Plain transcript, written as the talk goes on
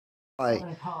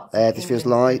This feels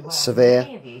light,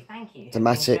 severe,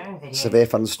 dramatic, severe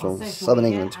thunderstorms. Southern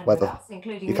England weather.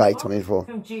 UK 24.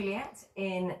 From Juliet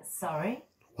in Surrey.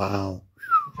 Wow.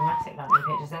 Dramatic lightning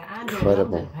pictures there. And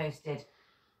incredible. London posted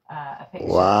a picture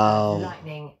wow. of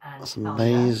lightning and that's thunder.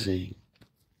 Amazing.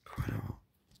 Incredible.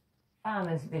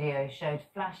 Farmer's video showed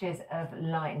flashes of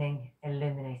lightning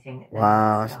illuminating the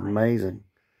wow, sky. that's amazing.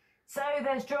 So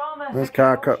there's drama. There's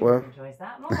Cara Cutworth. Enjoys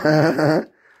that.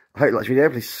 I hope you liked the video.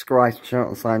 Please subscribe to the channel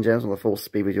and sign gems on the full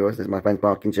speed with yours. This is my friend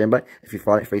Mark and Jimbo. If you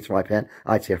find it, free to IPN,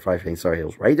 ITF 5 Surrey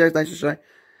Hills Radio Station show.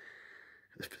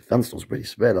 The thunderstorms were pretty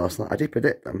severe last night. I did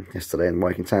predict them yesterday in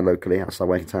Woking Town, locally, outside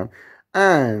Woking Town.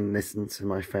 And listen to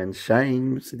my friend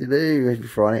Shane every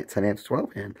Friday at 10 AM to 12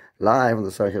 PM, live on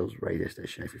the Surrey Hills Radio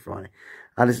Station every Friday.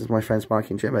 And listen to my friends Mark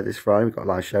and Jimbo this Friday. We've got a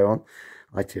live show on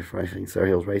ITF 5 Surrey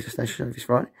Hills Radio Station every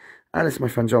Friday. And listen to my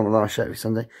friend John on the last show every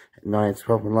Sunday at 9 to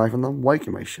 12 and live on the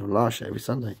Woking Radio Show, last show every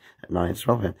Sunday at 9 to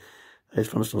 12 PM. Those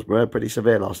thunderstorms were pretty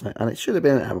severe last night, and it should have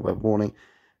been an amber weather warning,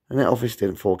 and it obviously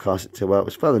didn't forecast it too well. It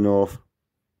was further north.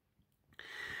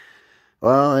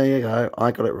 Well, there you go.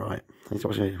 I got it right. Thanks for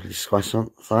watching. This question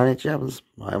signage happens.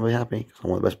 I'll be happy because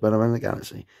I'm one of the best burner in the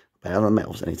galaxy. Better than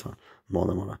metals anytime. More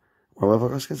than one. Whatever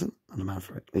I was concerned, I'm the man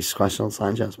for it. This question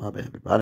signage happens. I'll be happy. Bye.